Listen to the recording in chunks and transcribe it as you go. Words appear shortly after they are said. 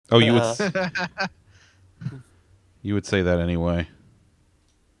Oh, you would say that anyway.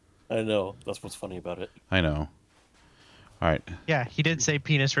 I know. That's what's funny about it. I know. All right. Yeah, he did say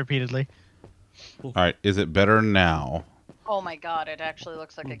penis repeatedly. All right. Is it better now? Oh my god, it actually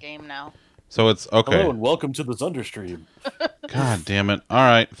looks like a game now. So it's okay. Hello and welcome to the zunderstream. God damn it. All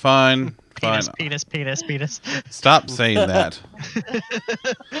right. Fine. Penis, Fine. penis, penis, penis. Stop saying that.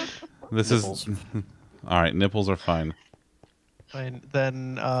 This Nipples. is... All right. Nipples are fine. Fine.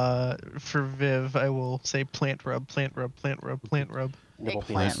 Then for Viv, I will say plant rub, plant rub, plant rub, plant rub. Nipple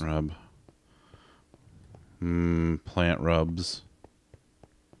Eggplant. penis. Plant rub. Plant rubs.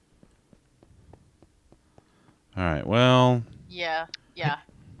 All right. Well... Yeah.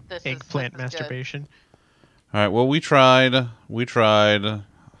 This Eggplant is masturbation. All right. Well, we tried. We tried.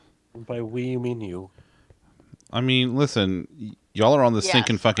 By we, you mean you. I mean, listen, y'all are on the Yes,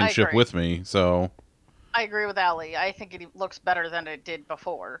 sinking fucking I ship agree. with me, so... I agree with Allie. I think it looks better than it did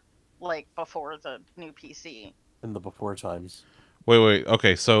before. Like, before the new PC. In the before times. Wait.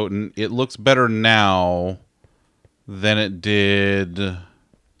 Okay, so it looks better now than it did...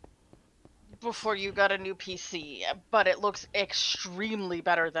 Before you got a new PC. But it looks extremely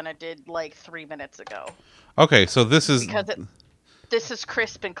better than it did, like, 3 minutes ago. Okay, so this is... Because this is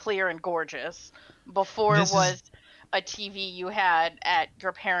crisp and clear and gorgeous. Before This was a TV you had at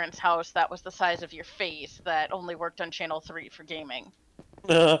your parents' house that was the size of your face that only worked on channel 3 for gaming.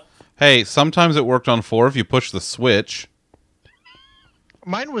 Hey, sometimes it worked on 4 if you push the switch.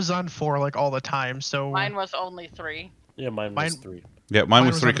 Mine was on 4 like all the time, so Mine was only 3. Yeah, mine was 3. Yeah, mine Mine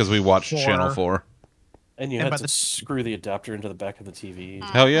was was 3 on because we watched 4. Channel 4. And you And had by to the- screw the adapter into the back of the TV.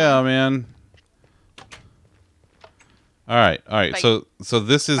 Hell yeah, man. All right. Like- So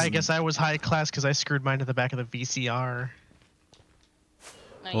this is... I guess I was high class because I screwed mine to the back of the VCR.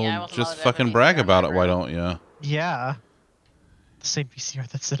 No, Well, yeah, I wasn't allowed just to have fucking anything brag on about that it, why room. don't you? Yeah. The same VCR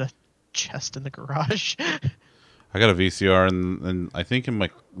that's in a chest in the garage. I got a VCR and I think in my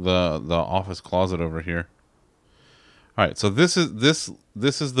the office closet over here. All right, so this is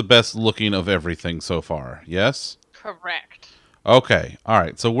the best looking of everything so far. Yes? Correct. Okay. All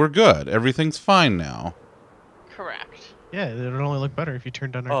right. So we're good. Everything's fine now. Correct. Yeah, it would only look better if you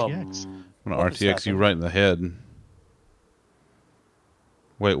turned on RTX. I'm gonna What just RTX you happened? right in the head.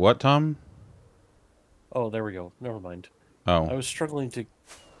 Wait, what, Tom? Oh, there we go. Never mind. I Oh. was struggling to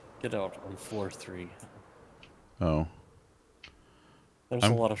get out on floor 3. Oh. There's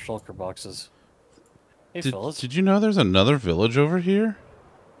I'm- a lot of shulker boxes. Hey, Did, fellas. did you know there's another village over here?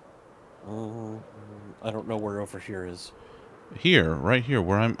 I don't know where over here is. Here, right here,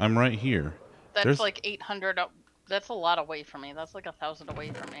 where I'm right here. That's There's- like 800. That's a lot away from me. That's like 1,000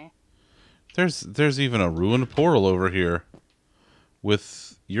 away from me. There's even a ruined portal over here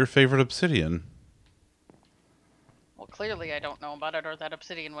with your favorite obsidian. Well, clearly I don't know about it, or that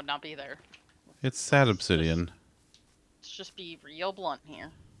obsidian would not be there. It's sad obsidian. Let's just be real blunt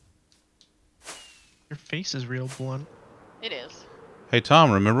here. Your face is real blunt. It is. Hey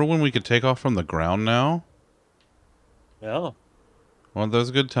Tom, remember when we could take off from the ground now? Yeah. Want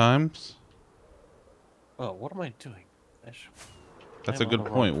those good times? Oh, what am I doing? That's a I'm good on the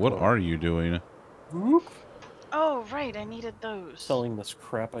point. wrong What floor. are you doing? Whoop. Oh, right. I needed those. Selling this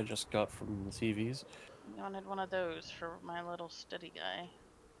crap I just got from the TVs. I wanted one of those for my little steady guy.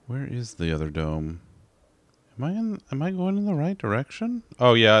 Where is the other dome? Am I going in the right direction?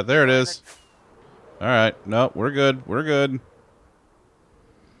 Oh yeah, there it is. All right. Nope, we're good. We're good.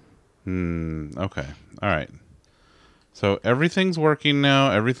 Okay. All right. So everything's working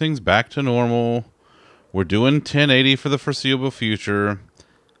now. Everything's back to normal. We're doing 1080 for the foreseeable future.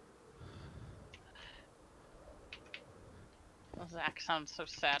 Zach sounds so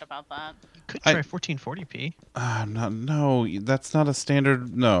sad about that. You could I- try 1440p. No, that's not a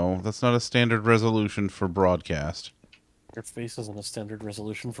standard. No, that's not a standard resolution for broadcast. Your face isn't a standard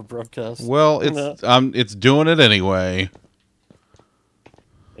resolution for broadcast. Well, it's doing it anyway.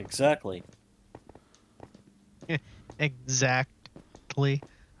 Exactly. Exactly.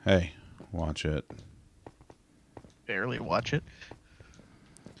 Hey, watch it. Barely watch it.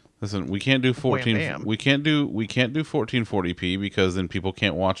 Listen, we can't do 14. bam. We can't do 1440p because then people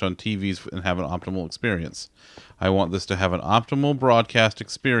can't watch on TVs and have an optimal experience. I want this to have an optimal broadcast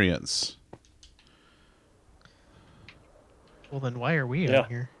experience. Well, then why are we Yeah. out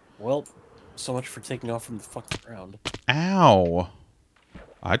here? Well, so much for taking off from the fucking ground. Ow!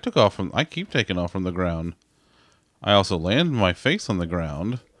 I keep taking off from the ground. I also land my face on the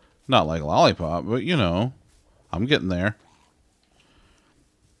ground. Not like Lollipop, but you know, I'm getting there.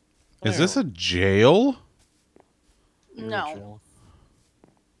 Is this a jail? No,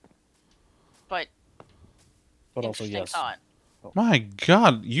 but But also, interesting yes. thought. My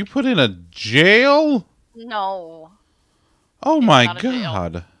God, you put in a jail? No, Oh It's my not a jail.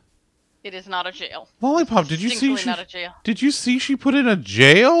 God. it is not a jail. Lollipop, It's did you see distinctly not a jail. Did you see she put in a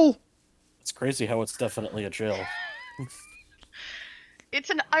jail? It's crazy how it's definitely a jail. It's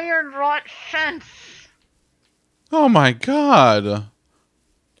an iron wrought fence. Oh my God.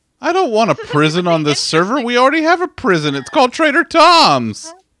 I don't want a This is prison on really this server. interesting. We already have a prison. It's called Trader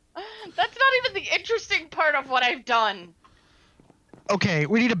Tom's. That's not even the interesting part of what I've done. Okay,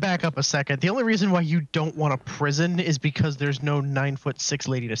 we need to back up a second. The only reason why you don't want a prison is because there's no 9'6"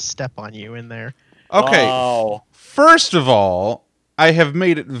 lady to step on you in there. Okay. Wow. First of all, I have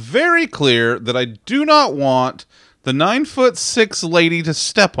made it very clear that I do not want the 9'6" lady to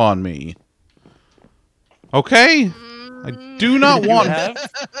step on me. Okay? I do not You want have?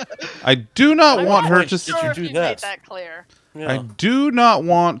 I do not I'm want not her quite to sure. Sure, you if do you that? made that clear. Yeah. I do not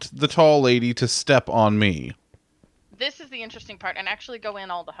want the tall lady to step on me. This is the interesting part, and actually go in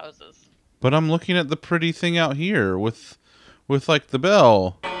all the houses. But I'm looking at the pretty thing out here with like the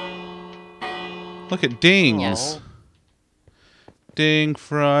bell. Look at dings. Oh. Ding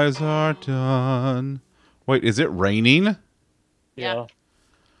fries are done. Wait, is it raining? Yeah.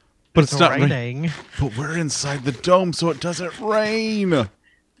 But it's not raining. Raining. But we're inside the dome, so it doesn't rain.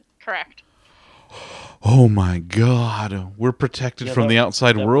 Correct. Oh my God. We're protected Yeah, from the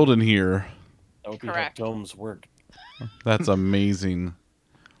outside that world in here. That would be Correct. how domes work. That's amazing.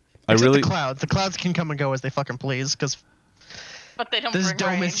 Except the clouds. The clouds can come and go as they fucking please, because But they don't this bring dome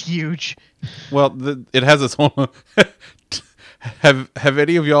rain. is huge. Well, it has its own. Have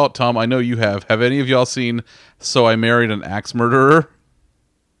any of y'all, Tom? I know you have. Have any of y'all seen So I Married an Axe Murderer?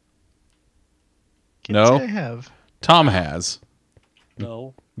 Can't No? say I have. Tom has.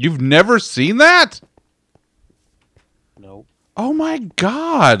 No. You've never seen that? No. Oh my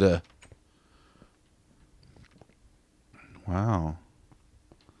God. Wow.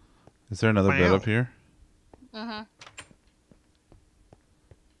 Is there another bed Wow. up here? Mm-hmm.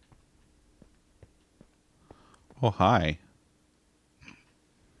 Oh, hi.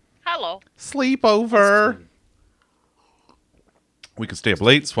 Hello. Sleepover. We can stay up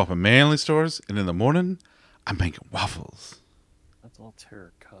late, swapping manly stores, and in the morning, I'm making waffles. That's all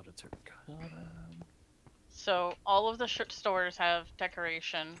terracotta. So all of the stores have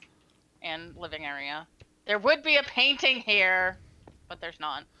decoration and living area. There would be a painting here, but there's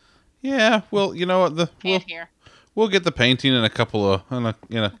not. Yeah, well, you know what? And here. We'll get the painting in a couple of in a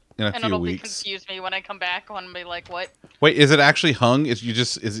And few it'll be weeks. confuse me when I come back and be like, what? Wait, is it actually hung? Is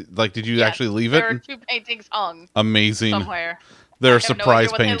it like did you Yes, actually leave There are it? 2 paintings hung Amazing. somewhere. There I are have no surprise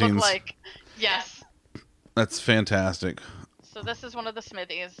idea what they paintings. look like. Yes. That's fantastic. So this is one of the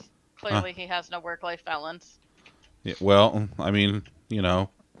smithies. Clearly he has no work-life balance. Yeah, well, I mean, you know,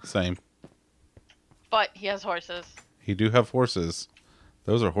 same. But he has horses. He do have horses.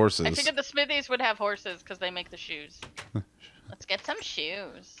 Those are horses. I figured the smithies would have horses because they make the shoes. Let's get some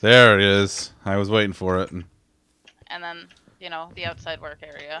shoes. There it is. I was waiting for it. And then, you know, the outside work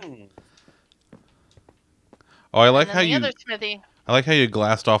area. Oh, I like and how then the you other smithy. I like how you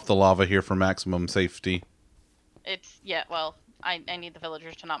glassed off the lava here for maximum safety. Yeah, well, I need the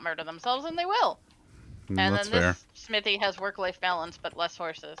villagers to not murder themselves, and they will. And That's then fair. this smithy has work-life balance, but less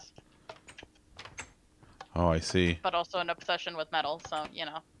horses. Oh, I see. But also an obsession with metal, so, you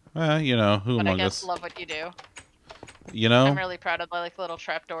know. You know, who But I among guess us? love what you do. You know, I'm really proud of the like little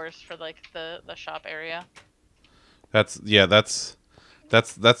trapdoors for like the shop area. that's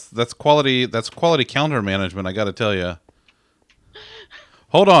quality. That's quality counter management. I got to tell you.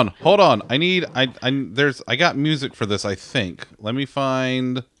 Hold on. I got music for this. I think. Let me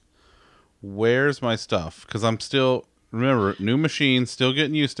find. Where's my stuff? Because I'm still remember new machine. Still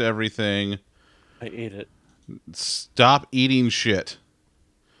getting used to everything. I ate it. Stop eating shit.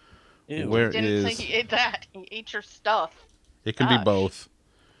 Ew. Where Didn't is? say he ate that. He ate your stuff. It can be Gosh. both.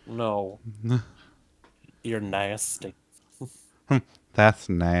 No. You're nasty. That's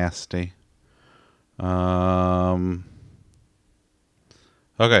nasty. Okay.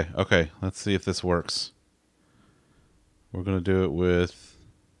 Let's see if this works. We're gonna do it with.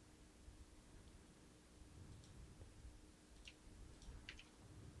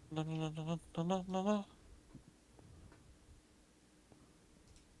 No.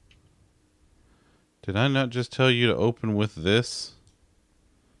 Did I not just tell you to open with this?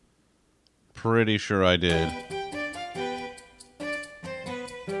 Pretty sure I did.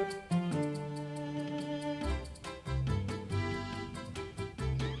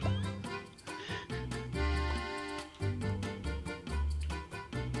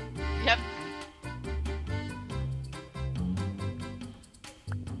 Yep.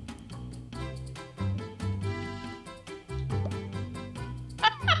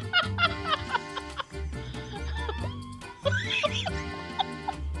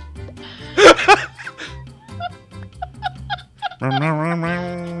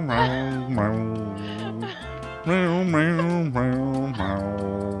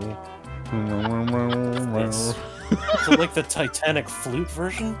 Is it like the Titanic flute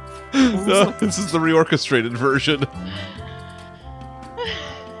version? No, this is the reorchestrated version.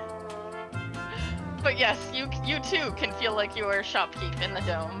 But yes, you too can feel like you are shopkeep in the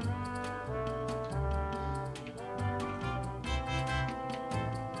dome.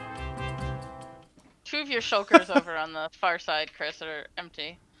 Two of your shulkers over on the far side, Chris, are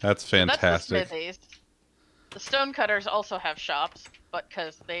empty. That's So that's fantastic. the smithies. The stone cutters also have shops, but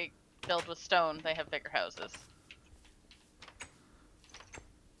because they build with stone, they have bigger houses.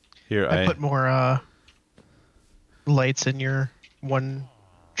 Here, I put more lights in your one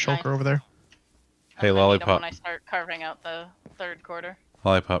shulker Nice. over there. Hey, I'm gonna need 'em Lollipop. when I start carving out the third quarter.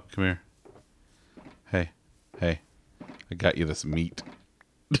 Lollipop, come here. Hey, hey, I got you this meat.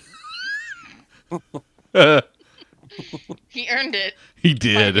 He earned it He by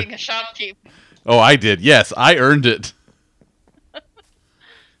did. being a shopkeep. Oh, I did. Yes, I earned it.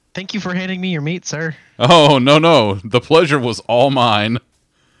 Thank you for handing me your meat, sir. Oh, no. The pleasure was all mine.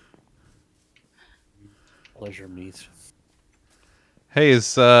 Pleasure meat. Hey,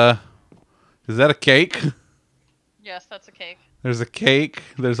 is that a cake? Yes, that's a cake. There's a cake.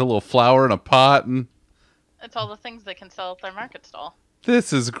 There's a little flour in a pot, and It's all the things they can sell at their market stall.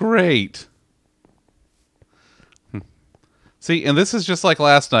 this is great. See, and this is just like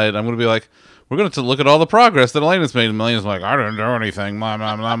last night. I'm going to be like, we're going to look at all the progress that Elena's made. And Elena's like, I didn't do anything, blah,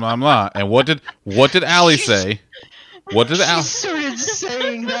 blah, blah, blah, blah. And what did Allie say? What did She Allie... started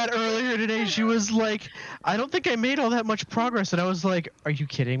saying that earlier today. She was like, I don't think I made all that much progress. And I was like, are you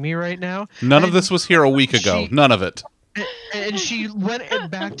kidding me right now? None of And this was here a week ago. she- None of it. And she went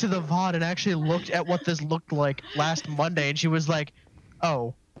back to the VOD and actually looked at what this looked like last Monday. And she was like,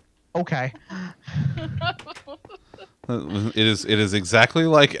 oh, okay. It is exactly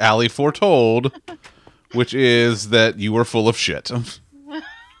like Allie foretold, which is that you were full of shit.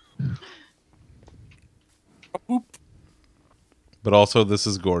 But also, this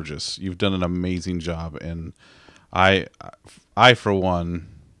is gorgeous. You've done an amazing job, and I for one,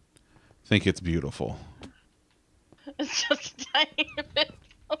 think it's beautiful. It's just a tiny bit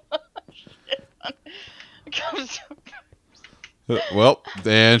of shit on comes. Well,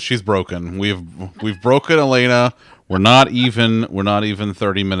 and she's broken. We've broken Elena. We're not even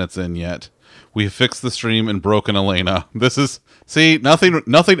 30 minutes in yet. We've fixed the stream and broken Elena. This is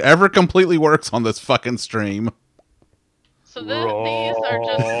nothing ever completely works on this fucking stream. So these are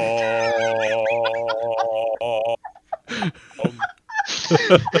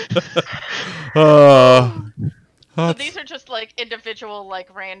so these are just like individual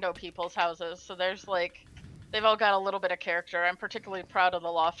like rando people's houses. So there's like they've all got a little bit of character. I'm particularly proud of the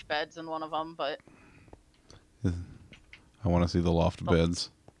loft beds in one of them, but I want to see the loft beds.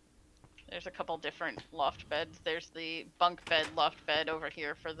 there's a couple different loft beds. There's the bunk bed, loft bed over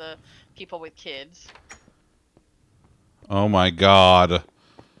here for the people with kids. Oh my god.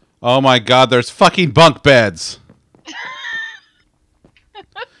 Oh my god, there's fucking bunk beds.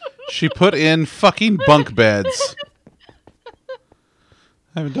 She put in fucking bunk beds.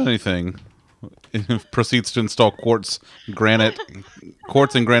 I haven't done anything. Proceeds to install quartz and granite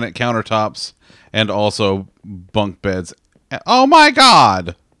countertops and also bunk beds. Oh my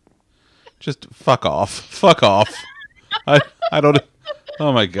god. Just fuck off. Fuck off. I don't.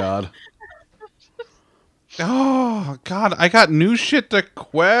 Oh my god. Oh god, I got new shit to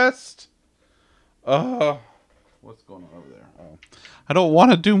quest. What's going on over there? Oh. I don't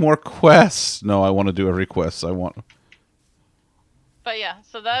want to do more quests. No, I want to do every quest I want. But yeah,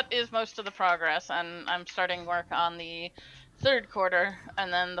 so that is most of the progress, and I'm starting work on the third quarter,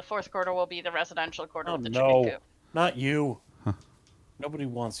 and then the fourth quarter will be the residential quarter Oh with the chicken no, coop. not you. Nobody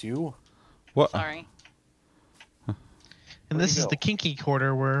wants you. What? Sorry. And this is the kinky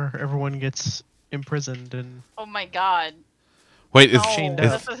quarter where everyone gets imprisoned and Oh my god. Wait, No, chained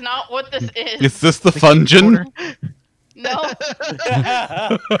up. this is not what this is. is this the kinky Fungeon? quarter. No,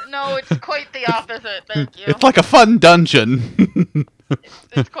 no, it's quite the opposite. Thank you. It's like a fun dungeon.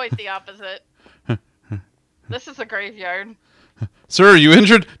 It's quite the opposite. This is a graveyard. Sir, are you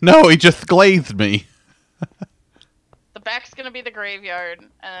injured? No, he just glazed me. The back's gonna be the graveyard,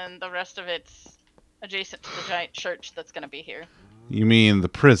 and the rest of it's adjacent to the giant church that's gonna be here. You mean the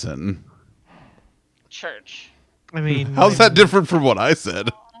prison? Church. I mean, How's that different from what I said?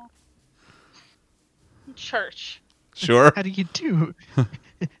 Church. Sure. How do you do?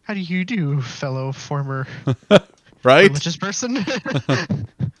 How do you do, fellow former Right? religious person?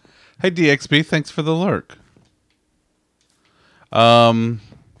 Hey, DXP, thanks for the lurk. Lurking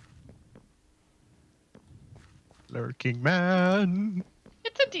man.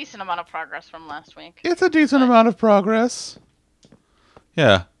 It's a decent amount of progress from last week. It's a decent amount of progress.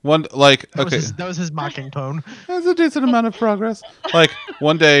 Yeah, one like okay. That was his mocking tone. It's a decent amount of progress. Like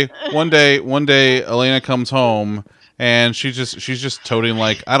one day, Elena comes home and she's just toting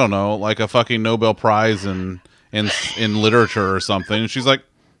like I don't know, like a fucking Nobel Prize in literature or something. And she's like,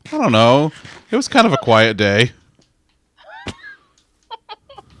 I don't know, it was kind of a quiet day.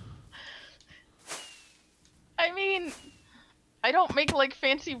 I mean, I don't make like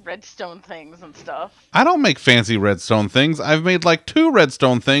fancy redstone things and stuff. I don't make fancy redstone things. I've made like 2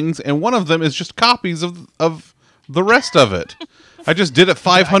 redstone things, and one of them is just copies of the rest of it. I just did it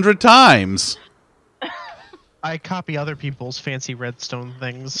 500 times. I copy other people's fancy redstone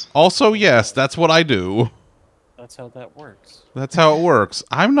things. Also, yes, that's what I do. That's how that works. That's how it works.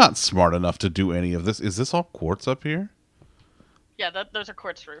 I'm not smart enough to do any of this. Is this all quartz up here? Yeah, those are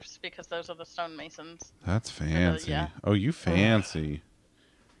quartz roofs because those are the stonemasons. That's fancy. Yeah. Oh, you fancy.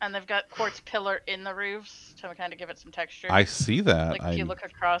 And they've got quartz pillar in the roofs to kind of give it some texture. I see that. Like if you look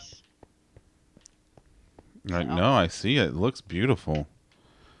across. Right, no, I see it. It looks beautiful.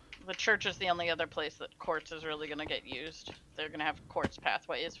 The church is the only other place that quartz is really going to get used. They're going to have quartz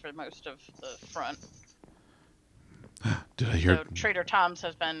pathways for most of the front. Did I hear? So Trader Tom's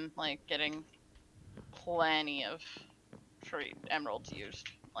has been like getting plenty of trade emeralds used,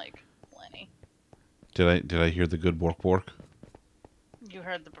 like plenty. Did I hear the good bork? You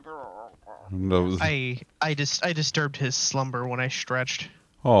heard the. No. I disturbed his slumber when I stretched.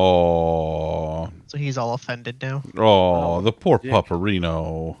 Oh. So he's all offended now. Oh, the poor dick.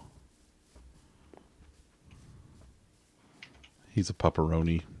 pupperino. He's a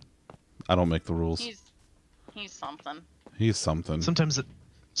pupperoni. I don't make the rules. He's something. He's something.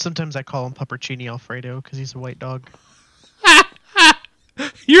 Sometimes I call him Puppercini Alfredo because he's a white dog.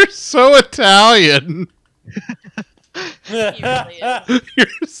 You're so Italian. He really is. You're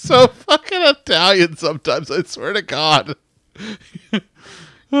so fucking Italian sometimes, I swear to God. He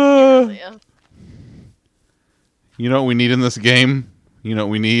really is. You know what we need in this game? You know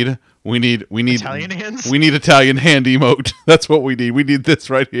what we need? We need Italian hands? We need Italian hand emote. That's what we need. We need this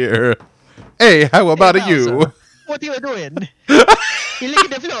right here. Hey, how about Hey, you? Bowser, what are you doing? You lick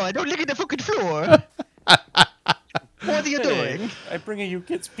at the floor. Don't lick at the fucking floor. What are you doing? I bring you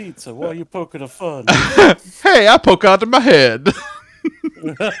kids pizza while you poking a fun. Hey, I poke out of my head.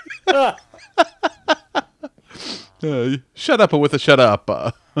 Shut up with a shut up.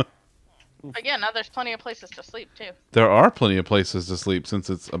 But yeah, now there's plenty of places to sleep too. There are plenty of places to sleep since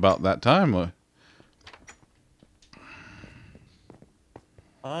it's about that time.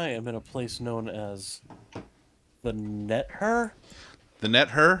 I am in a place known as the Nether. The net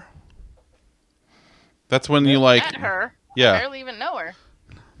her? That's when you like Met her. Yeah. I barely even know her.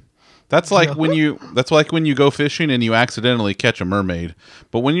 That's like when you go fishing and you accidentally catch a mermaid.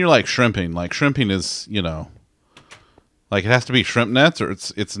 But when you're like shrimping is, you know, like it has to be shrimp nets or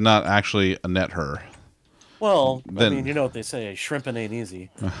it's not actually a net her. Well, Then- I mean, you know what they say, shrimping ain't easy.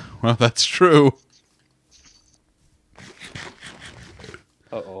 Well, that's true.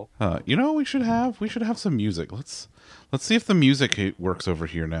 Uh-oh. You know what we should have? We should have some music. Let's see if the music works over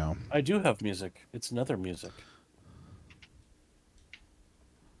here now. I do have music. It's Nether music.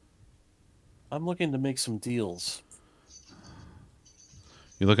 I'm looking to make some deals.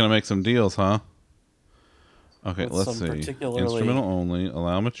 You're looking to make some deals, huh? Okay, With let's some see. particularly Instrumental only,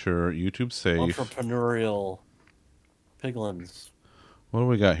 allow mature, YouTube safe. Entrepreneurial piglins. What do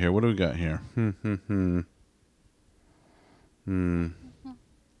we got here?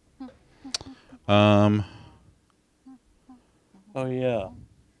 Oh yeah.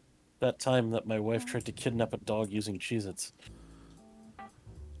 That time that my wife tried to kidnap a dog using Cheez-Its.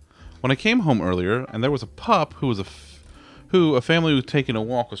 When I came home earlier, and there was a pup who was a family was taking a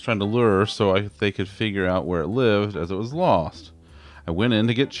walk was trying to lure so they could figure out where it lived as it was lost. I went in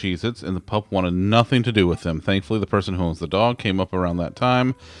to get Cheez-Its, and the pup wanted nothing to do with them. Thankfully, the person who owns the dog came up around that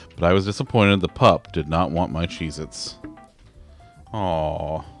time, but I was disappointed the pup did not want my Cheez-Its.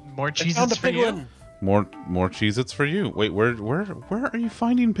 Aww. More I found Cheez-Its a for you? piglin! More Cheez-Its for you. Wait, where are you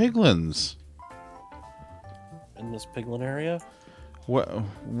finding piglins? In this piglin area?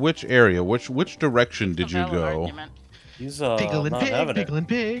 Which area? Which direction did you Valid go? argument. He's Piglin not pig, having it. piglin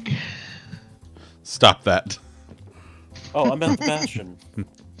pig. Stop that. Oh, I'm at the Bastion.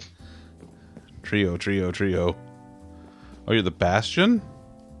 Trio. Oh, you're the Bastion?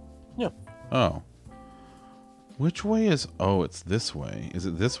 Yeah. Oh. Which way is... Oh, it's this way. Is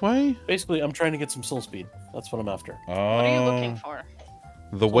it this way? Basically, I'm trying to get some soul speed. That's what I'm after. Oh. What are you looking for?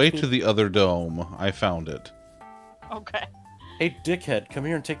 The way to the other dome. I found it. Okay. Hey, dickhead, come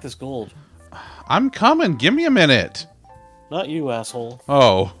here and take this gold. I'm coming. Give me a minute. Not you, asshole.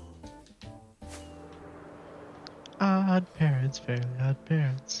 Oh. Odd parents, fairly odd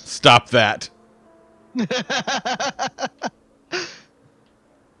parents. Stop that.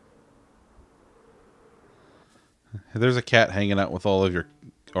 There's a cat hanging out with all of your...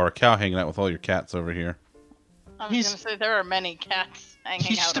 Or a cow hanging out with all your cats over here. I was gonna say there are many cats hanging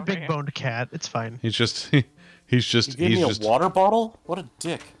He's out just a over big here. boned cat. It's fine. He's just... You gave me a water bottle? What a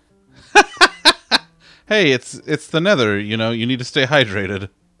dick. Hey, it's the Nether, you know. You need to stay hydrated.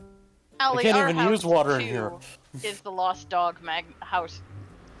 Allie, can't our even house use water in too here. Is the Lost Dog house?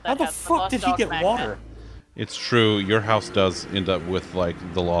 How that the has fuck Lost did he Dog get magnet. water? It's true. Your house does end up with, like,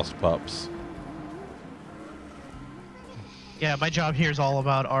 the lost pups. Yeah, my job here is all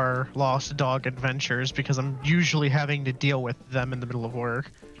about our lost dog adventures because I'm usually having to deal with them in the middle of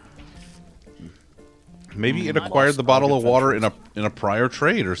work. Maybe it Lost acquired the dog bottle of water in adventures. a prior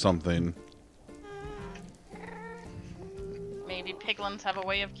trade or something. Maybe piglins have a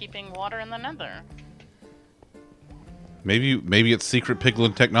way of keeping water in the Nether. Maybe it's secret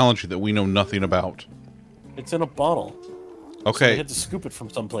piglin technology that we know nothing about. It's in a bottle. So I Okay, had to scoop it from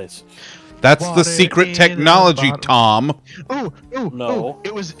someplace. that's Water the secret in a technology, bottle. Tom. Ooh, ooh, No. ooh,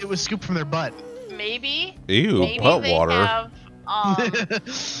 it was scooped from their butt. Maybe. Ew, Maybe butt they water. have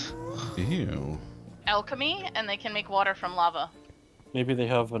Ew. alchemy and they can make water from lava. Maybe they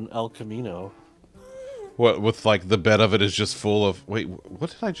have an El Camino. What with like the bed of it is just full of... Wait, what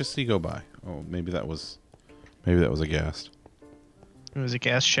did I just see go by? Oh, maybe that was a ghast. It was a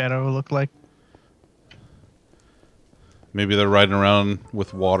gas shadow, it looked like. Maybe they're riding around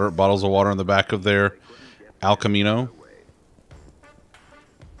with bottles of water in the back of their Al Camino.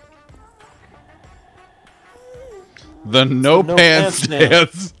 The no pants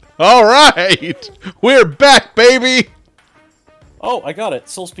dance. All right, we're back, baby. Oh, I got it.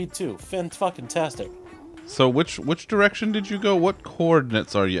 Soul Speed 2. Fan-fucking-tastic. So which direction did you go? What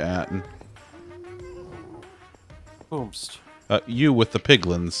coordinates are you at? Boomst. You with the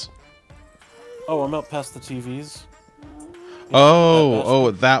piglins. Oh, I'm out past the TVs.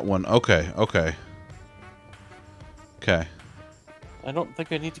 Oh, that one. Okay. I don't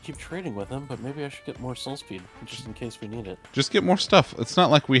think I need to keep trading with him, but maybe I should get more Soul Speed, just in case we need it. Just get more stuff. It's not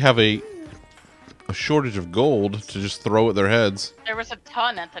like we have a shortage of gold to just throw at their heads. There was a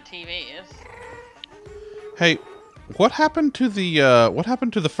ton at the TVs. Hey, what happened to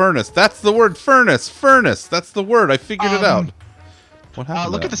the furnace? That's the word, furnace. Furnace. That's the word. I figured it out. What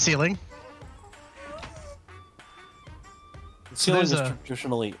happened? Look to at the ceiling. The ceiling is there's a-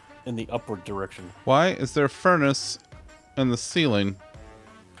 traditionally in the upward direction. Why is there a furnace in the ceiling?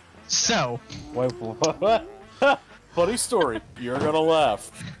 So, Why? What? Funny story. You're gonna laugh.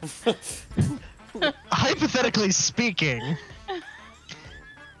 hypothetically speaking,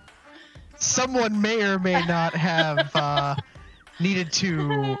 someone may or may not have needed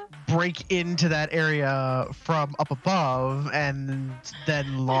to break into that area from up above and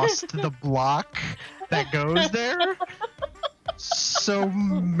then lost the block that goes there. So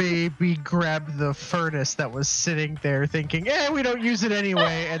maybe grab the furnace that was sitting there thinking, we don't use it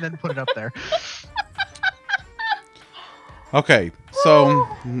anyway, and then put it up there. Okay, so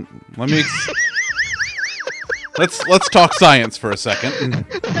let me let's talk science for a second.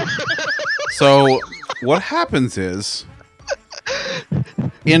 So what happens is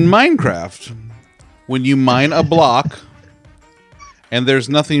in Minecraft, when you mine a block and there's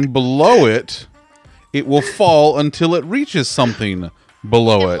nothing below it, it will fall until it reaches something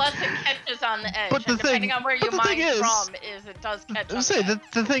below it. Unless it catches on the edge. But the and depending thing- on where but you the mine thing is- from, is it does catch I on was saying, the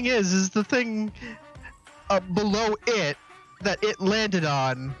edge. the thing is the thing below it that it landed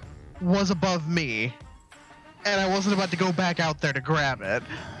on was above me, and I wasn't about to go back out there to grab it.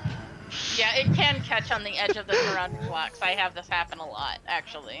 Yeah, it can catch on the edge of the surrounding blocks. I have this happen a lot,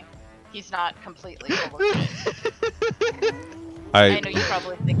 actually. He's not completely full of shit. I know you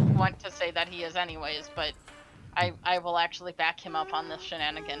probably want to say that he is anyways, but I will actually back him up on this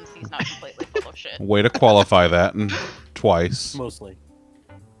shenanigans. He's not completely full of shit. Way to qualify that, and twice. Mostly.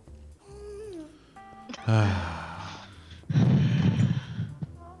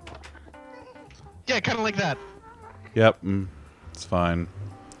 Yeah, kind of like that. Yep, it's fine.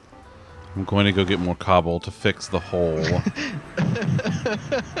 I'm going to go get more cobble to fix the hole.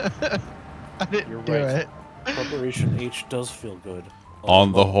 I didn't You're do right. it. Preparation H does feel good.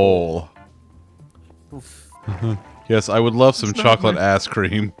 On the hole. Yes, I would love some It's not chocolate my- ass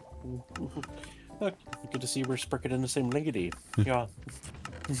cream. Look, good to see we're spricking in the same liggity. Yeah.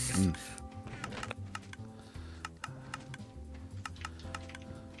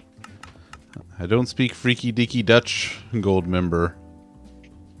 I don't speak freaky deaky Dutch, gold member.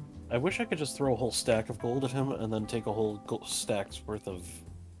 I wish I could just throw a whole stack of gold at him and then take a whole stack's worth of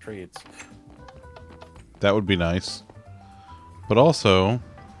trades. That would be nice. But also,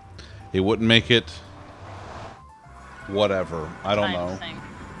 it wouldn't make it whatever. I don't know.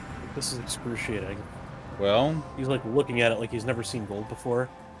 This is excruciating. Well, He's like looking at it like he's never seen gold before.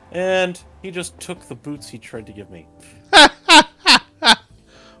 And he just took the boots he tried to give me.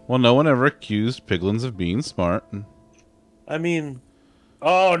 well, no one ever accused piglins of being smart. I mean...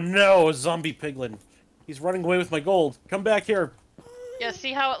 Oh no, a zombie piglin. He's running away with my gold. Come back here. Yeah,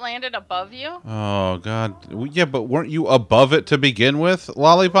 see how it landed above you? Oh, God. Yeah, but weren't you above it to begin with,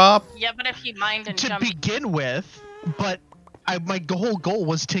 Lollipop? Yeah, but if he mined and To jumped... begin with, but my whole goal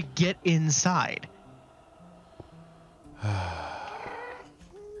was to get inside.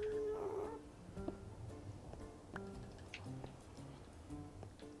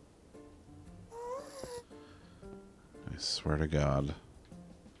 I swear to God.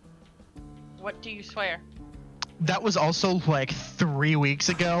 What do you swear? That was also like 3 weeks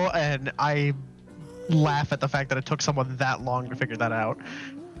ago, and I laugh at the fact that it took someone that long to figure that out.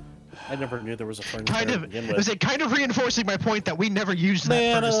 I never knew there was a furnace Kind there of, to begin was with. it kind of reinforcing my point that we never used that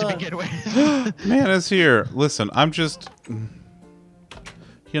Man, furnace to begin with? Mana's here. Listen, I'm just...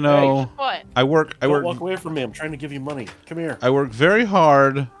 You know, What? I work... Don't walk away from me. I'm trying to give you money. Come here. I work very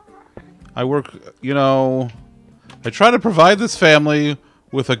hard. I work, you know... I try to provide this family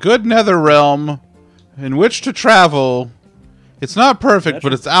with a good nether realm in which to travel. It's not perfect,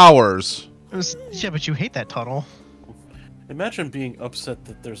 but it's ours. Yeah, but you hate that tunnel. Imagine being upset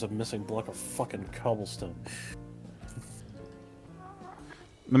that there's a missing block of fucking cobblestone.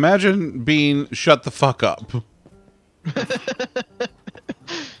 Imagine being shut the fuck up.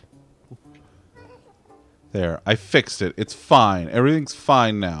 There, I fixed it. It's fine. Everything's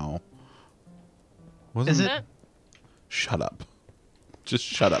fine now. Wasn't Is Is it? it? Shut up. Just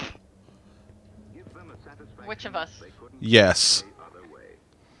shut up. Which of us? Yes.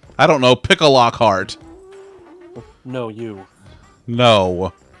 I don't know. Pick a Lockhart. No, you.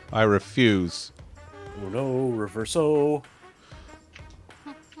 No. I refuse. Oh no, reverso.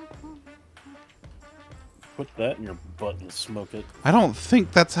 Put that in your butt and smoke it. I don't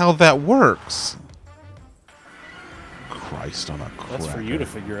think that's how that works. Christ on a cracker. That's for you to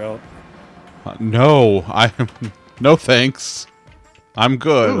figure out. No. No thanks. I'm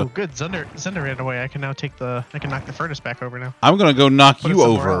good. Ooh, good. Zunder ran away. I can knock the furnace back over now. I'm gonna go knock Put it you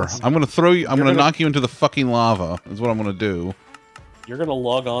somewhere over. else. I'm gonna throw you. I'm You're gonna gonna- knock you into the fucking lava. Is what I'm gonna do. You're gonna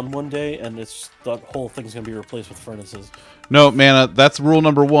log on one day and the whole thing's gonna be replaced with furnaces. No, Mana. That's rule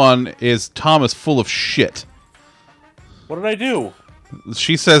number 1. Is Tom is full of shit. What did I do?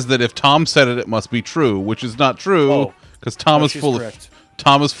 She says that if Tom said it, it must be true, which is not true Oh. because Tom No, is she's full correct. of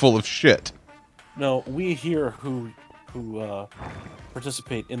Tom is full of shit. No, we here who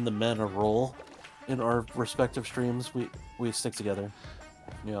participate in the mana role in our respective streams, we stick together.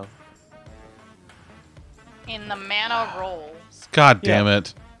 Yeah. In the mana roll. God damn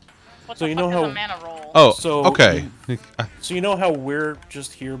it. What So the you fuck know is how- a mana roll? Oh, So- okay. So you know how we're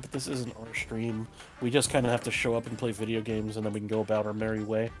just here, but this isn't our stream. We just kind of have to show up and play video games, and then we can go about our merry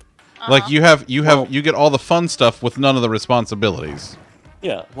way. Like you Well- get all the fun stuff with none of the responsibilities.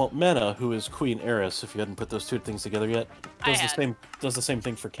 Yeah. Well, Mana, who is Queen Eris, if you hadn't put those two things together yet, I does had. the same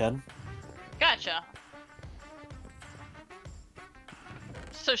thing for Ken. Gotcha.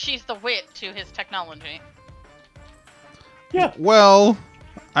 So she's the wit to his technology. Yeah. Well,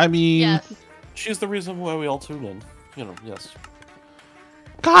 I mean, Yes. She's the reason why we all tune in. You know. Yes.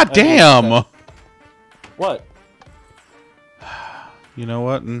 God I mean, damn. that- What? You know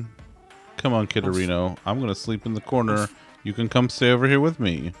what? Come on, Kitterino. I'm gonna sleep in the corner. You can come stay over here with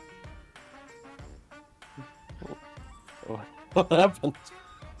me. What happened?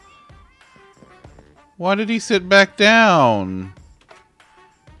 Why did he sit back down?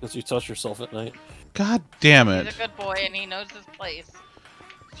 Because you touch yourself at night. God damn He's it. a good boy and he knows his place.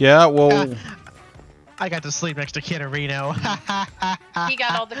 Yeah, well, I got to sleep next to Kitterino. He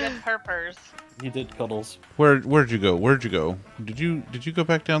got all the good purpers. He did cuddles. where'd you go? Where'd you go? Did you go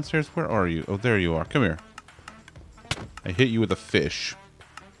back downstairs? Where are you? Oh, there you are. Come here. I hit you with a fish.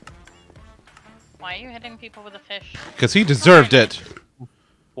 Why are you hitting people with a fish? Because he deserved it.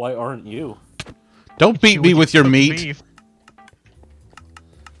 Why aren't you? Don't beat me with your Cooked meat. beef.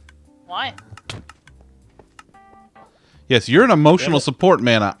 Why? Yes, you're an emotional Damn it. support,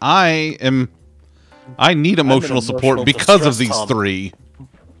 Mana. I need emotional support emotional because of distress, these Tom. 3.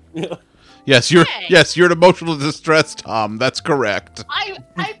 Yeah. Yes, you're an emotional distress, Tom. That's correct. I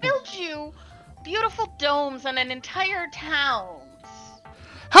built you beautiful domes and an entire town.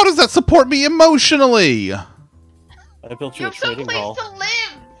 How does that support me emotionally? I built you You a have trading someplace hall. to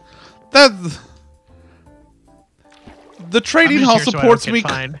live. That the trading I'm just hall here so I don't supports get me.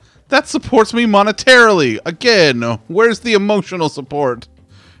 fined. That supports me monetarily. Again, where's the emotional support?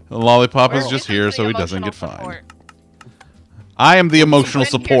 The lollipop is Where just isn't here the so he doesn't get emotional fined. support? I am the emotional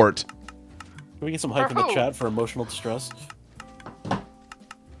written here. support. Can we get some hype For in the who? chat for emotional distress?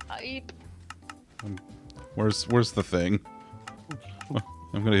 Hype. Where's the thing?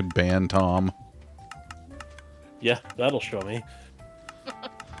 I'm gonna ban Tom. Yeah, that'll show me.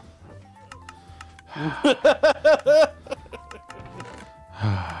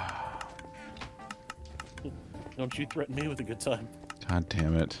 Don't you threaten me with a good time. God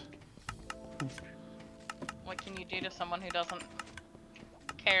damn it. What can you do to someone who doesn't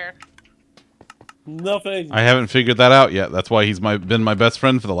care? Nothing. I haven't figured that out yet. That's why he's been my best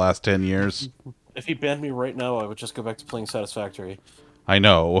friend for the last 10 years. If he banned me right now, I would just go back to playing Satisfactory. I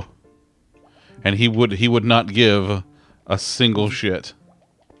know. And he would not give a single shit.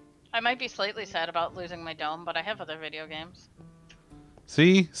 I might be slightly sad about losing my dome, but I have other video games.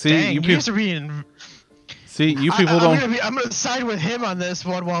 See? Dang, you you guys people are being. don't I'm gonna side with him on this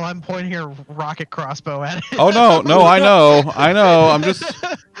one while I'm pointing a rocket crossbow at it. Oh no, I know. I'm just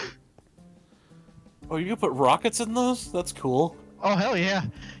Oh, you can put rockets in those? That's cool. Oh hell yeah,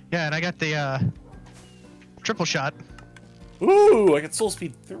 yeah, and I got the triple shot. Ooh, I got Soul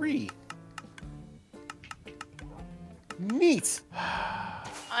Speed 3. Neat.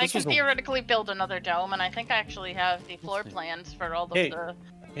 I This can was a- theoretically build another dome, and I think I actually have the floor Interesting. plans for all of Hey, the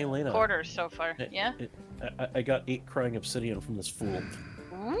Hey, Lena. quarters so far. Yeah? I got 8 crying obsidian from this fool.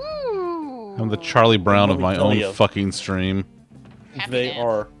 Ooh. I'm the Charlie Brown Let of me my tell own you. fucking stream. Happy They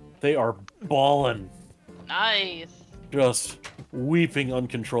dance. are ballin'. Nice. Just weeping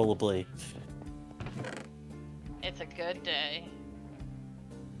uncontrollably. It's a good day.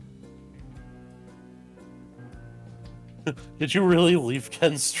 Did you really leave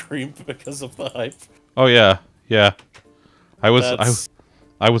Ken's stream because of the hype? Oh yeah. I was That's-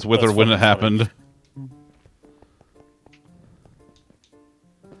 I was with her that's when it fucking funny. happened.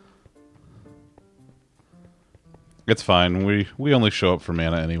 It's fine. We only show up for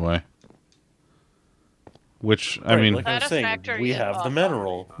mana anyway. Which I Right, mean, like I was saying, Satisfactory we is have the awesome.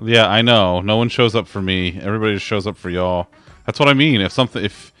 mineral. yeah, I know. No one shows up for me. Everybody just shows up for y'all. That's what I mean.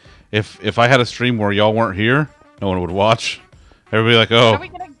 If I had a stream where y'all weren't here, no one would watch. Everybody like, When are we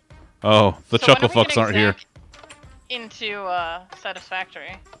oh, getting, oh, the so when chuckle are we fucks getting aren't here. Zach into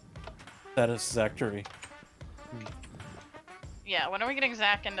Satisfactory? Satisfactory. Yeah, when are we getting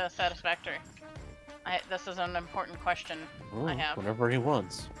Zach into Satisfactory? This is an important question Oh, I have. whenever he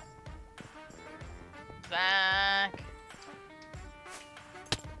wants. Zach.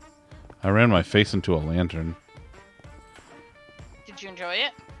 I ran my face into a lantern. Did you enjoy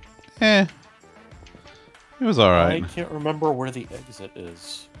it? Eh. It was alright. I can't remember where the exit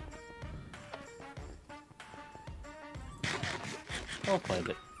is. I'll find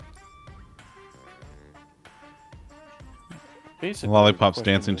it. Basically, Lollipop's the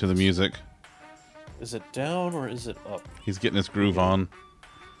question dancing to the is, music. Is it down or is it up? He's getting his groove on.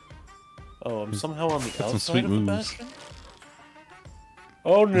 Oh, I'm somehow on the some outside sweet of the moves. bastion?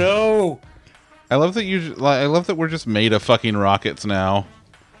 Oh no! I love that I love that we're just made of fucking rockets now.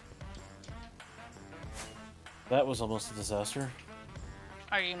 That was almost a disaster.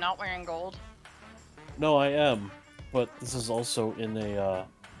 Are you not wearing gold? No, I am. But this is also in a,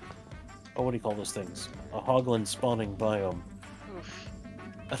 oh, what do you call those things? A hoglin spawning biome. Oof.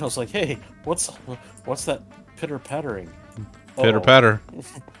 And I was like, hey, what's that pitter-pattering? Pitter Uh-oh. patter.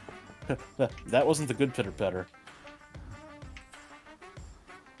 That wasn't the good pitter-patter.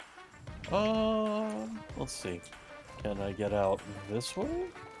 Let's see. Can I get out this way?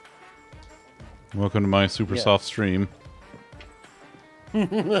 Welcome to my super Yeah. soft stream.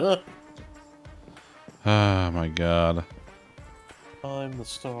 Ah, my god. I'm the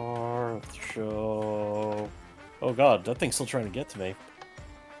star of the show. Oh god, that thing's still trying to get to me.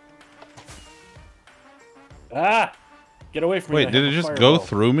 Ah! Get away from me. Wait, I did have it a just go fireball.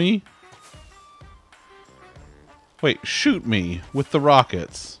 through me? Wait, shoot me with the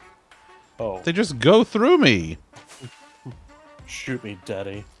rockets. Oh, They just go through me. shoot me,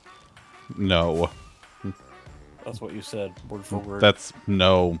 daddy. No. That's what you said, word for word. That's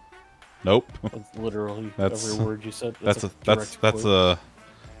no. Nope. That's literally That's- every word you said. That is direct quote.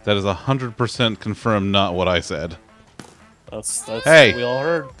 100% confirmed not what I said. That's Hey. what we all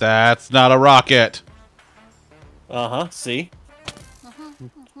heard. That's not a rocket. Uh-huh, see?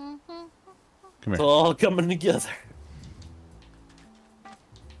 Come It's here. all coming together.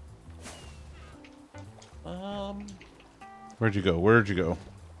 Where'd you go? Where'd you go?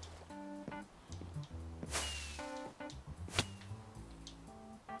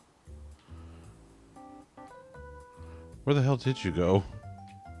 Where the hell did you go?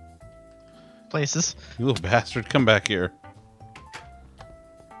 Places. You little bastard, come back here.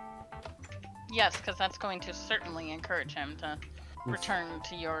 Yes, because that's going to certainly encourage him to return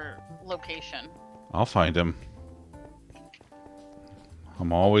to your location. I'll find him.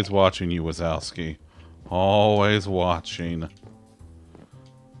 I'm always watching you, Wazowski. Always watching.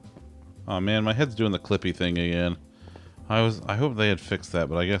 Oh man, my head's doing the clippy thing again. I hope they had fixed that,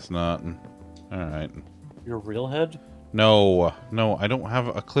 but I guess not. Alright. Your real head? No, I don't have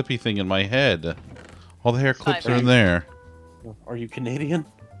a clippy thing in my head. All the hair clips are in there. Are you Canadian?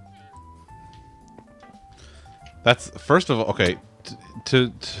 That's first of all, okay.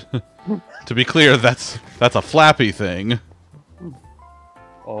 To be clear, that's a flappy thing.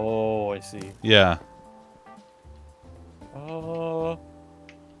 Oh, I see. Yeah.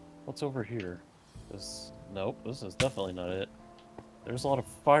 What's over here? Nope, this is definitely not it. There's a lot of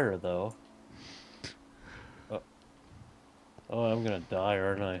fire, though. Oh, I'm gonna die,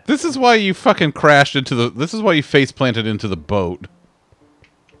 aren't I? This is why you fucking crashed into the. This is why you face planted into the boat.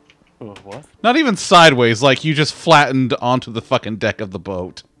 Oh, what? Not even sideways, like you just flattened onto the fucking deck of the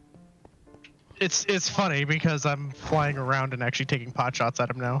boat. It's funny because I'm flying around and actually taking pot shots at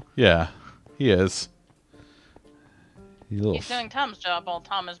him now. Yeah, he is. He's doing Tom's job while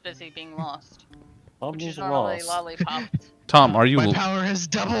Tom is busy being lost. Which is Tom normally lost. lollipop. Tom, are you? My power has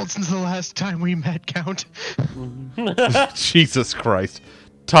doubled since the last time we met, Count. Jesus Christ,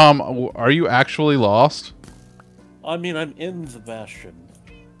 Tom, are you actually lost? I mean, I'm in the bastion,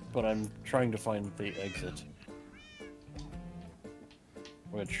 but I'm trying to find the exit.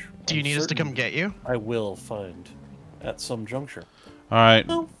 Which Do you need us to come get you? I will find at some juncture. All right.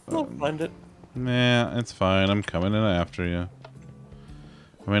 No, I'll find it. Nah, it's fine. I'm coming in after you.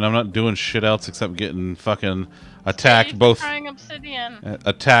 I mean, I'm not doing shit else except getting fucking attacked Trying obsidian.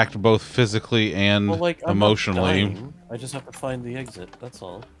 attacked both physically and Well, like, I'm not emotionally dying. I just have to find the exit. That's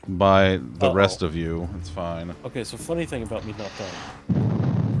all. by the rest of you. It's fine. Okay, so funny thing about me not dying.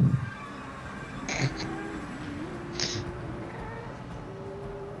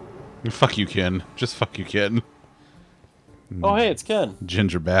 Fuck you, Ken. Just fuck you, Ken. Oh, hey, it's Ken.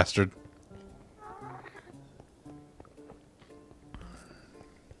 Ginger bastard.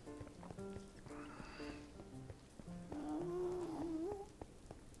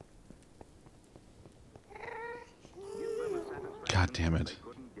 God damn it.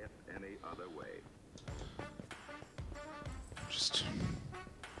 Just...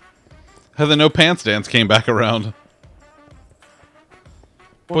 How the no pants dance came back around.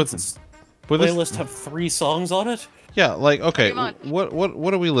 What's this? Playlist have 3 songs on it? Yeah, like, okay, Pretty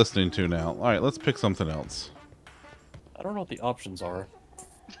what are we listening to now? Alright, let's pick something else. I don't know what the options are.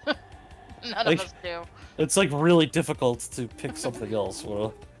 None Like- of us do. It's like really difficult to pick something else.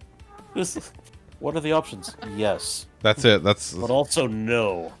 Well, what are the options? Yes, That's it, that's... but also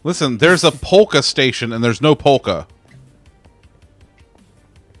no. Listen, there's a polka station and there's no polka.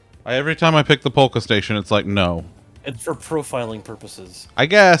 Every time I pick the polka station, it's like, no. It's for profiling purposes. I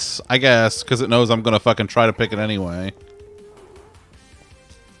guess, because it knows I'm gonna fucking try to pick it anyway.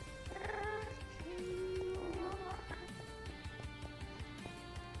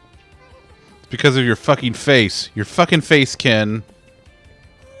 It's because of your fucking face. Your fucking face, Ken.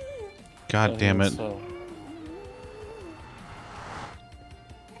 God damn it. So.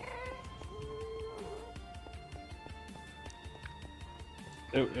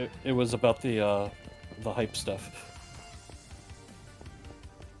 It was about the hype stuff.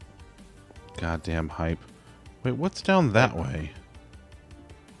 Goddamn hype. Wait, what's down that way?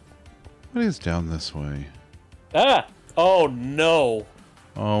 What is down this way? Ah! Oh no!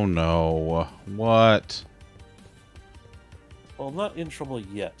 Oh no. What? Well, I'm not in trouble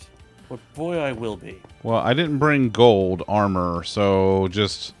yet, but boy, I will be. Well, I didn't bring gold armor, so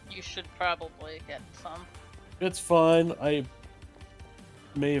just... You should probably get some. It's fine. I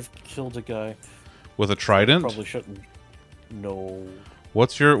may have killed a guy. With a trident? Probably shouldn't. No.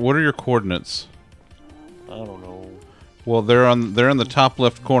 What are your coordinates? I don't know. Well, they're in the top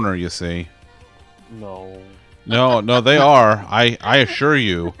left corner, you see. No. No, they are. I assure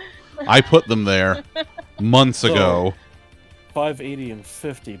you. I put them there months ago. 580 and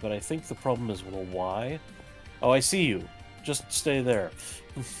 50, but I think the problem is with a Y. Oh, I see you. Just stay there.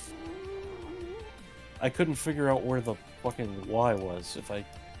 I couldn't figure out where the fucking Y was, if I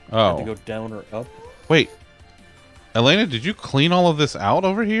had to go down or up. Wait. Elena, did you clean all of this out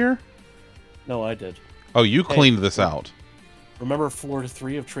over here? No, I did. Oh, you cleaned this out. Remember floor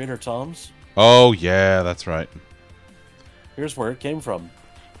 3 of Trader Tom's? Oh, yeah, that's right. Here's where it came from.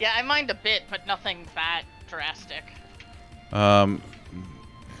 Yeah, I mind a bit, but nothing that drastic.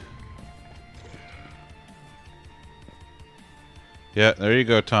 Yeah, there you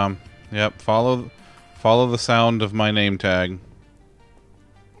go, Tom. Yep, follow the sound of my name tag.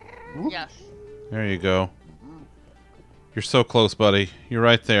 Yes. There you go. You're so close, buddy. You're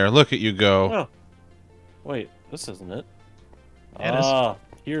right there. Look at you go. Oh. Wait, this isn't it. It is. Ah,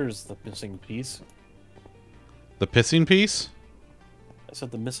 here's the missing piece. The pissing piece? I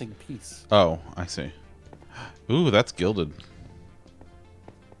said the missing piece. Oh, I see. Ooh, that's gilded.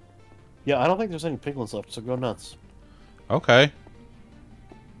 Yeah, I don't think there's any piglins left, so go nuts. Okay.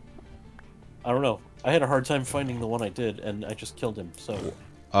 I don't know. I had a hard time finding the one I did, and I just killed him, so...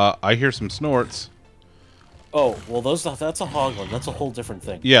 I hear some snorts. Oh, well, that's a hoglin. That's a whole different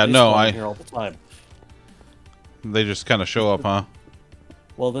thing. Yeah, They no, spawn I... here all the time. They just kind of show up, huh?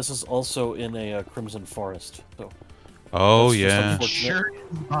 Well, this is also in a Crimson Forest, so... Oh, That's just yeah. unfortunate. Sure,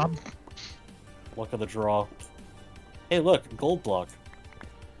 Bob. Luck of the draw. Hey, look, gold block.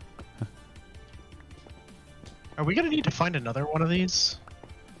 Are we gonna need to find another one of these?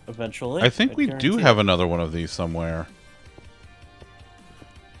 Eventually. I think we do guarantee have it. another one of these somewhere.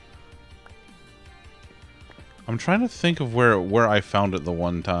 I'm trying to think of where I found it the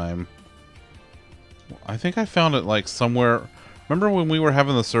one time. I think I found it like somewhere. Remember when we were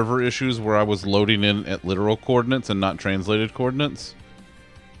having the server issues where I was loading in at literal coordinates and not translated coordinates?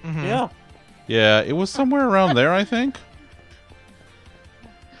 Mhm. Yeah. Yeah, it was somewhere around there, I think.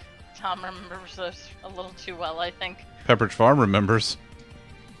 Tom remembers this a little too well, I think. Pepperidge Farm remembers.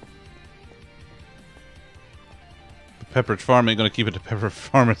 Pepperidge Farm ain't gonna keep it to Pepperidge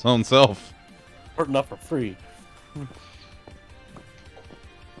Farm its own self. Or not for free.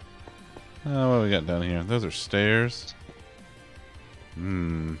 What do we got down here? Those are stairs.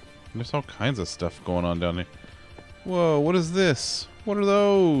 There's all kinds of stuff going on down here. Whoa, what is this? What are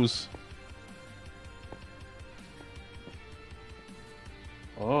those?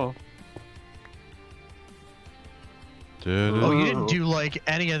 Oh. Oh, you didn't do like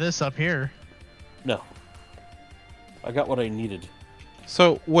any of this up here. No. I got what I needed.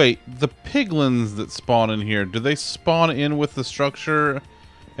 So, wait, the piglins that spawn in here, do they spawn in with the structure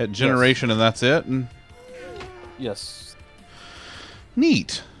at generation and that's it? And... Yes.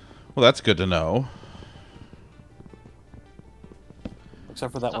 Neat. Well, that's good to know.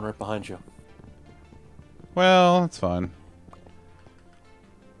 Except for that one right behind you. Well, that's fine.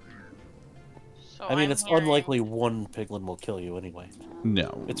 So I mean, I'm it's hearing- unlikely one piglin will kill you anyway.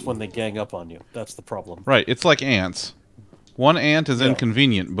 No. It's when they gang up on you. That's the problem. Right, it's like ants. One ant is Yeah.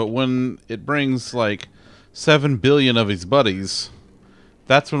 inconvenient, but when it brings like 7 billion of his buddies,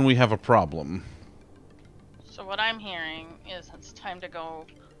 that's when we have a problem. So what I'm hearing is it's time to go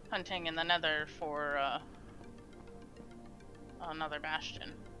hunting in the Nether for another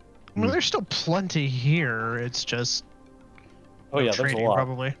bastion. Well, there's still plenty here. It's just Oh yeah, there's a trading lot.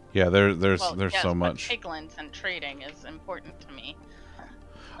 probably. Yeah, there's Well, yes, so but much. piglins and trading is important to me.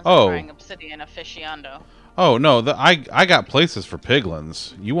 As Oh. a obsidian aficionado. Oh no, I got places for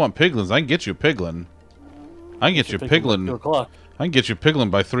piglins. You want piglins? I can get you a piglin. I can get you a Piglin by 2 piglin. o'clock. I can get you a piglin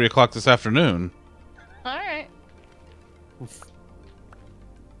by 3 o'clock this afternoon. All right.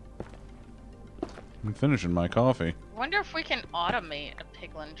 I'm finishing my coffee. Wonder if we can automate a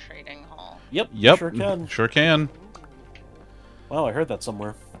piglin trading hall. Yep. Yep, Sure can. Sure can. Wow, I heard that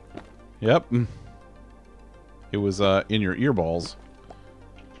somewhere. Yep. It was in your earballs.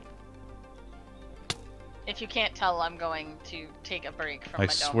 If you can't tell, I'm going to take a break from I my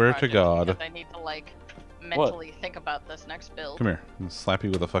dome swear to project God. because I need to like mentally think about this next build. Come here. I'm gonna slap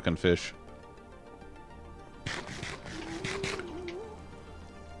you with a fucking fish.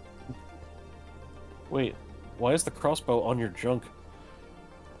 Wait, why is the crossbow on your junk?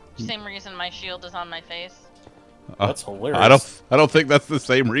 Same reason my shield is on my face. That's hilarious. I don't think that's the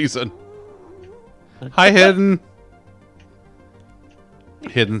same reason. Hi, Hidden.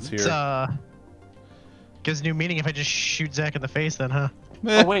 Hidden's It's here. gives new meaning if I just shoot Zach in the face, then, huh?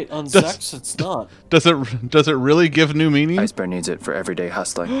 Oh wait, on Does- Zex it's not. Does it really give new meaning? Iceberg needs it for everyday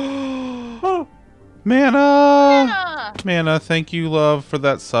hustling. Mana! Ah! Mana, thank you, love, for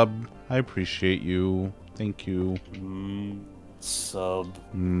that sub. I appreciate you. Thank you. Sub.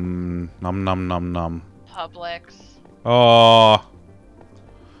 Nom nom nom nom. Publix. Oh.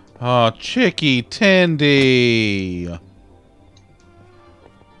 Oh, Chicky Tendy.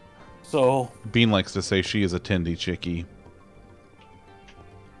 So, Bean likes to say she is a Tendy Chicky.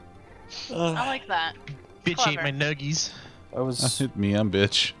 I like that. Bitch ate Clever. my nuggies. I was Hit me, I'm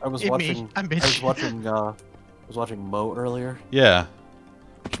bitch. I was Hit me, watching I'm I bitch. was watching Mo earlier. Yeah.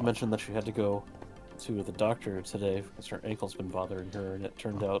 She mentioned that she had to go to the doctor today because her ankle's been bothering her, and it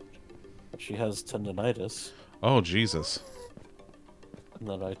turned out that she has tendonitis. Oh, Jesus. And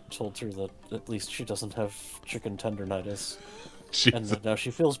then I told her that at least she doesn't have chicken tendonitis. Jesus. And now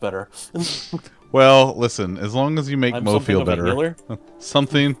she feels better. Well, listen, as long as you make I'm Mo something feel of a better. healer.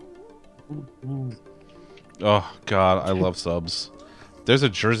 Something. Oh God, I love subs. There's a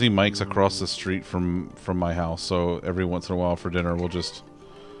Jersey Mike's across the street from my house, so every once in a while for dinner we'll just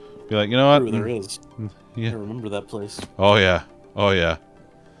be like, you know what? True, there is. Yeah. I remember that place. Oh yeah. Oh yeah.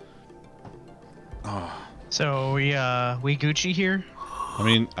 So we Gucci here. I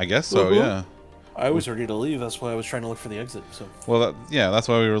mean, I guess so. Yeah. I was ready to leave. That's why I was trying to look for the exit. So. Well, yeah, that's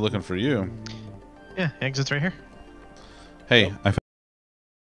why we were looking for you. Yeah, exit's right here. Hey, I